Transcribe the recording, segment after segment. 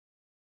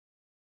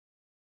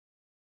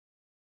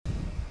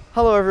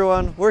Hello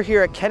everyone, we're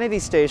here at Kennedy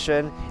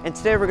Station, and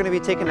today we're going to be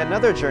taking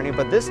another journey,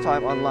 but this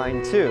time on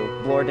Line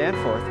 2,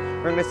 Bloor-Danforth.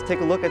 We're going to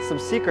take a look at some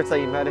secrets that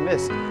you might have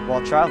missed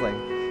while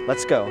traveling.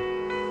 Let's go.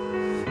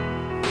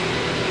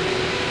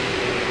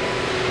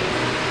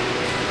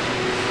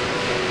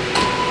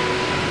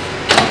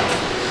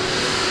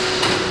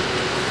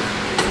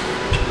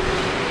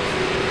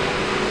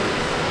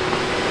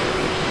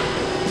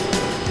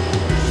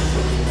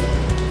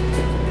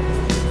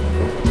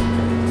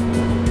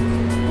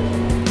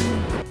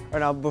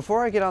 Now,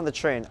 before I get on the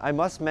train, I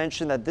must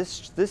mention that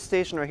this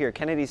station right here,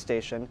 Kennedy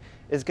Station,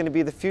 is going to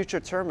be the future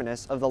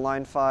terminus of the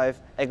Line 5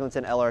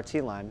 Eglinton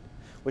LRT line,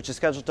 which is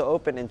scheduled to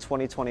open in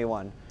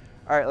 2021.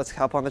 All right, let's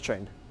hop on the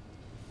train.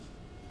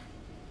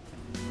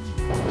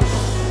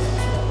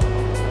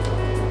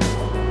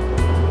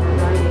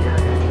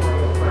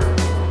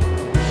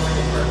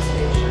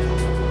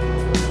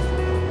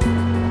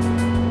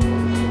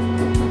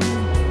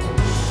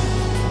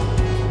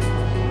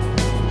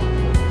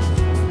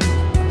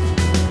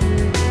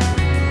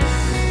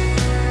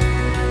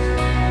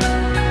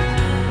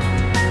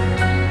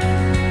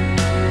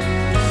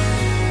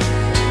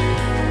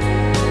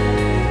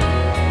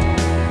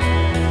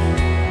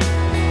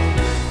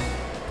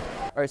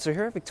 All right, so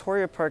here at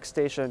Victoria Park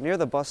Station near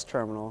the bus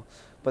terminal,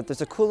 but there's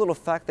a cool little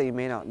fact that you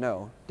may not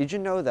know. Did you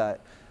know that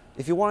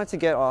if you wanted to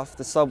get off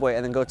the subway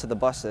and then go to the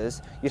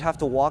buses, you'd have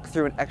to walk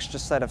through an extra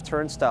set of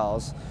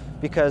turnstiles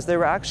because they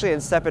were actually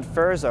in separate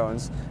fare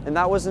zones, and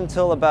that was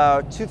until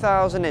about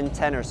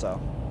 2010 or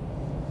so.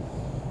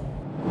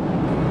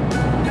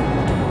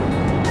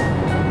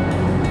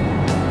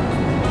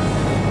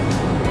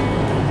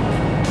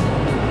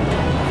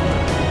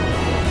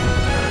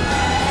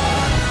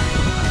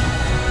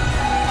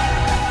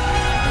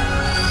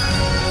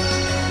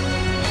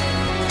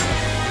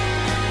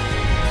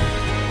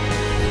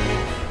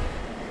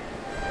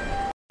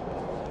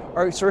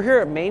 All right, so we're here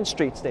at Main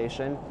Street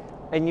Station,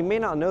 and you may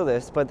not know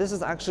this, but this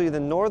is actually the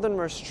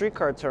northernmost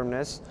streetcar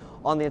terminus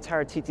on the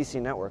entire TTC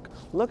network.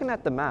 Looking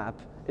at the map,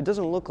 it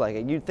doesn't look like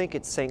it. You'd think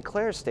it's St.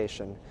 Clair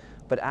Station,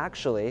 but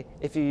actually,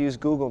 if you use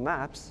Google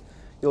Maps,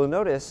 you'll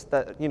notice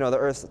that, the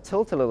Earth's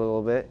tilted a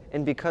little bit,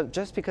 and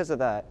just because of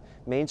that,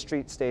 Main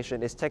Street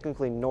Station is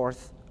technically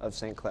north of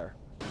St. Clair.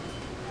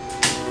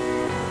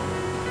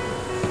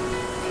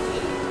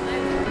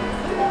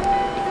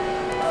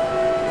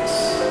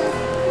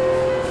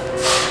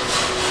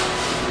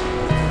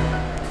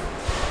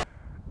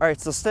 All right,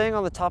 so staying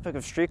on the topic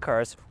of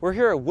streetcars, we're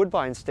here at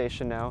Woodbine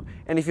Station now,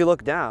 and if you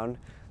look down,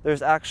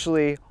 there's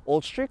actually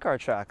old streetcar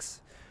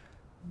tracks.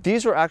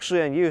 These were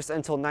actually in use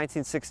until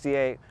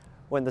 1968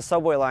 when the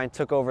subway line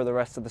took over the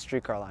rest of the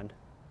streetcar line.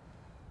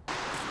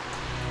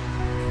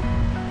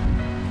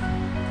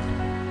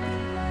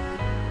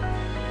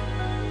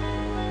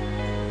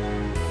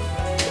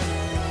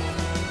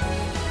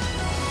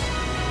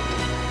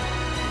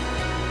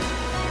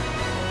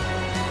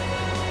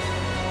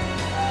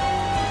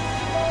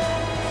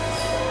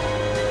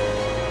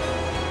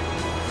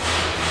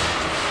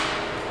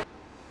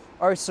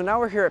 All right, so now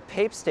we're here at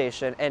Pape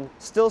Station, and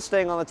still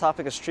staying on the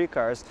topic of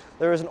streetcars,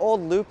 there was an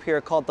old loop here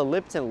called the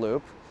Lipton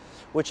Loop,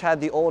 which had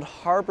the old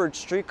Harvard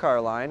streetcar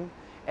line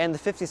and the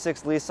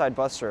 56 Leaside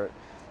bus route.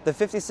 The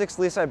 56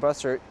 Leaside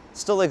bus route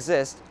still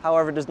exists,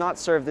 however, does not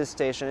serve this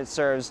station. It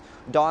serves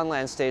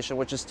Donland Station,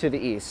 which is to the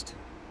east.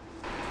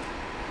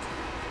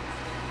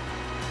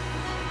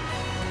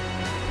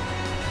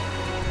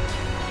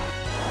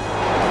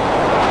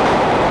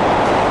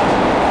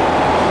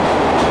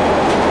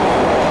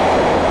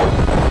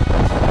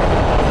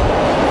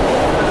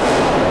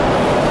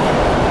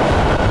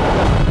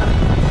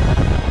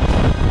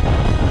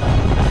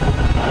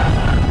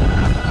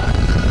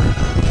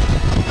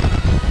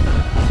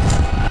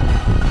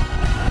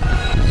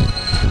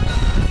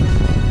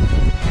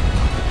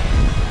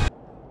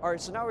 All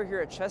right, so now we're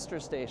here at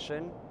Chester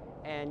Station,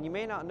 and you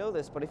may not know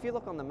this, but if you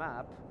look on the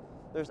map,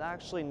 there's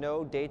actually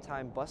no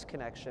daytime bus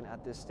connection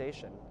at this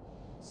station.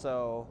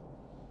 So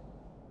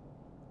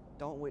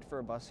don't wait for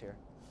a bus here.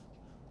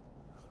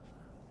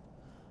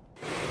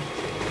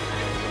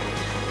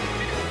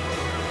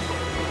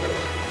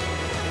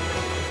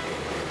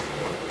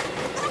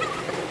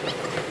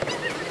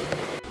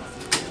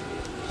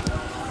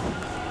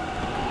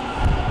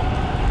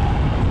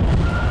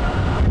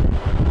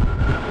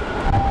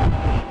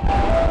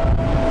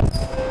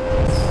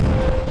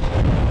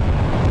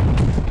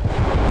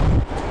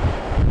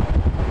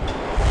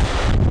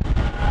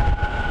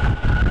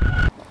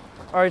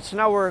 All right, so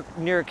now we're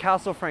near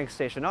Castle Frank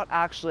Station. Not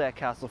actually at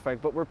Castle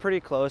Frank, but we're pretty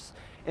close.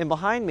 And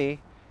behind me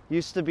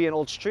used to be an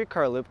old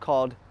streetcar loop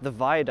called the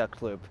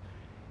Viaduct Loop.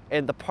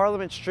 And the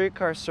Parliament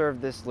streetcar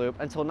served this loop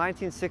until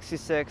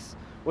 1966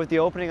 with the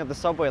opening of the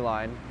subway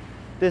line.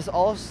 This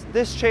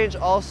change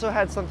also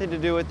had something to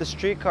do with the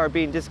streetcar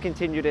being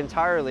discontinued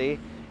entirely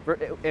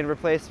in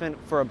replacement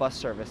for a bus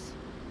service.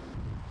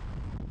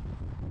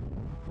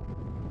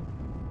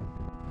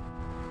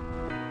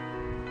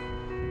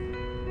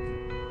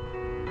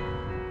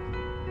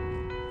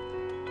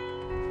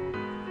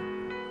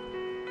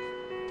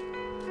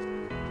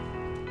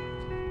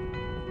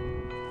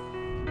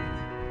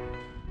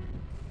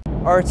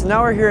 Alright, so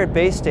now we're here at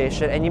Base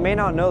Station, and you may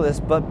not know this,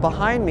 but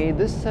behind me,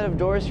 this set of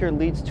doors here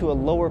leads to a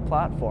lower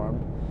platform,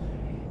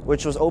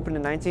 which was opened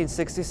in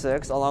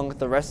 1966 along with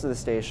the rest of the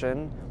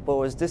station, but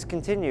was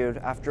discontinued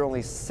after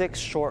only 6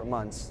 short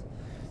months.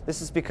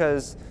 This is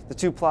because the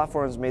 2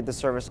 platforms made the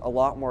service a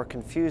lot more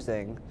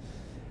confusing,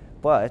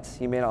 but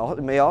you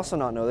may also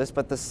not know this,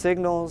 but the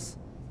signals,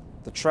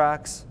 the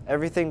tracks,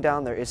 everything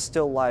down there is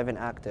still live and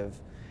active.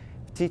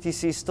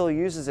 TTC still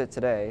uses it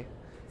today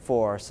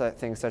for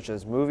things such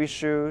as movie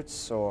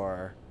shoots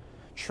or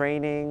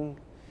training,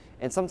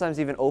 and sometimes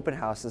even open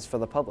houses for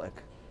the public.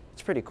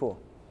 It's pretty cool.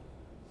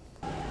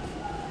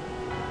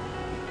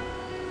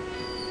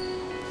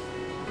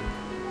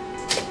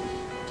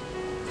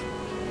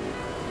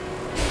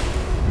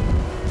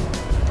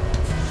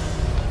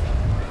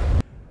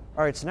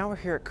 Alright, so now we're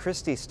here at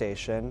Christie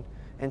Station,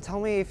 and tell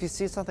me if you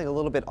see something a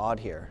little bit odd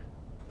here.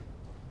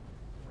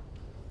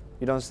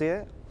 You don't see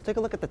it? Take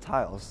a look at the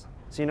tiles.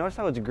 So you notice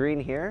how it's green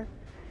here?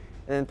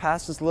 And then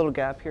past this little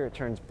gap here, it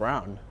turns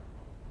brown.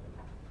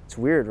 It's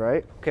weird,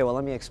 right? Okay, well,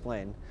 let me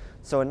explain.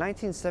 So in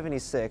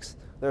 1976,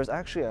 there was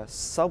actually a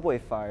subway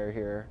fire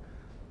here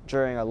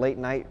during a late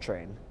night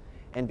train.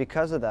 And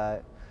because of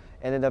that,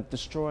 ended up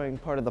destroying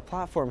part of the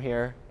platform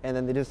here, and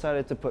then they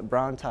decided to put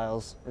brown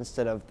tiles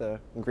instead of the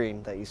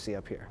green that you see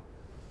up here.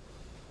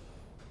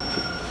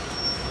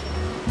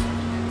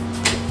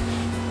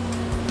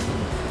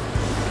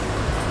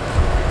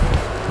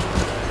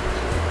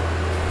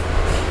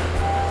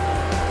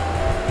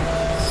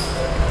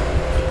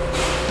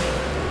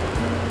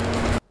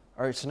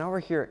 Alright, so now we're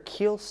here at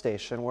Keele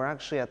Station. We're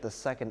actually at the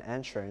second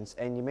entrance,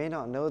 and you may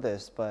not know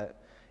this, but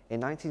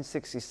in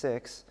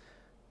 1966,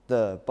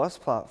 the bus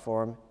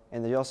platform,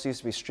 and there also used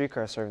to be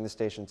streetcars serving the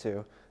station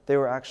too, they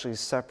were actually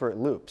separate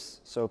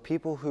loops. So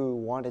people who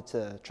wanted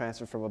to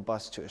transfer from a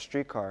bus to a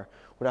streetcar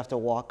would have to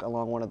walk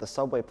along one of the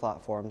subway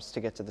platforms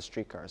to get to the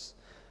streetcars.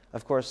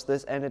 Of course,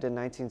 this ended in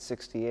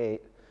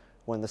 1968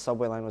 when the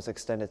subway line was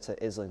extended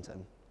to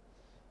Islington.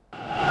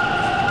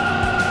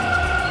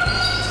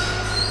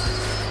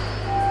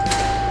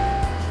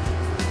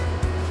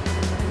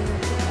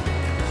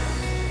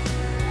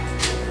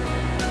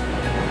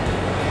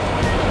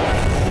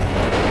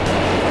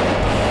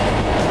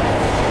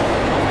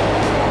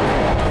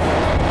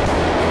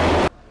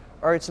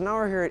 Alright, so now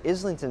we're here at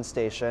Islington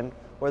Station,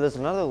 where there's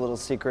another little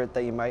secret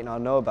that you might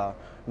not know about.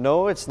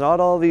 No, it's not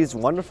all these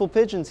wonderful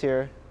pigeons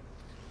here,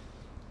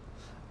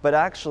 but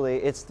actually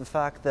it's the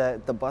fact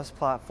that the bus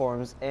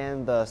platforms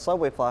and the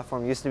subway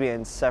platform used to be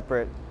in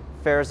separate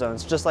fare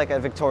zones, just like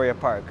at Victoria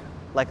Park,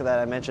 like that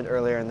I mentioned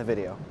earlier in the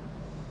video.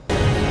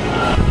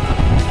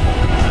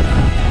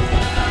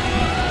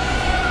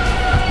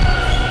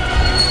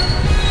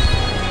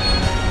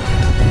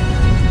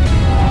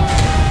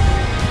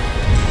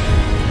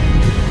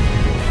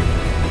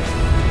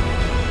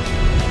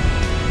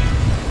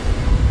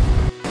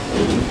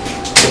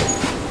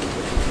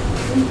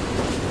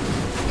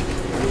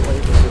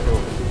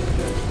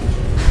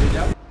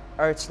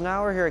 Alright, so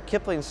now we're here at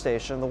Kipling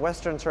Station, the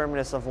western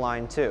terminus of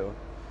Line 2.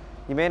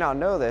 You may not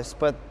know this,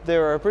 but they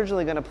were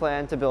originally going to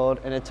plan to build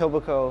an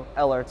Etobicoke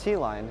LRT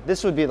line.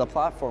 This would be the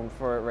platform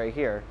for it right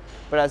here.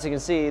 But as you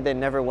can see, they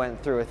never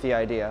went through with the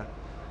idea.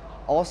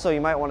 Also, you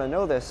might want to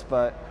know this,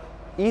 but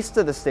east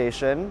of the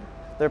station,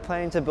 they're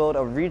planning to build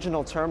a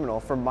regional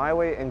terminal for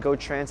MyWay and Go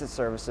Transit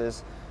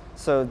services,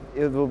 so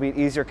it will be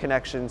easier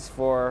connections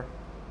for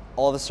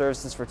all the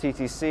services for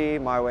TTC,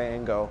 MyWay,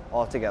 and Go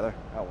all together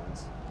at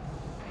once.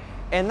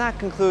 And that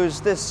concludes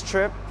this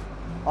trip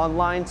on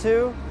Line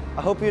 2.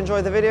 I hope you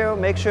enjoyed the video.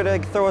 Make sure to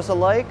throw us a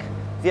like.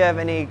 If you have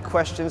any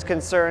questions,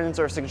 concerns,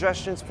 or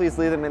suggestions, please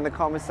leave them in the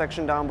comment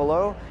section down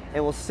below,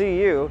 and we'll see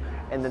you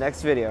in the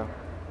next video.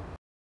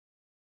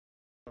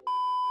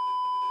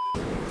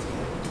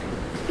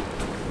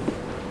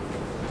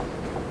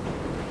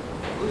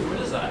 Ooh,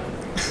 what is that?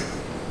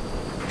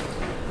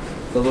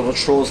 The little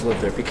trolls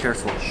live there. Be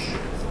careful.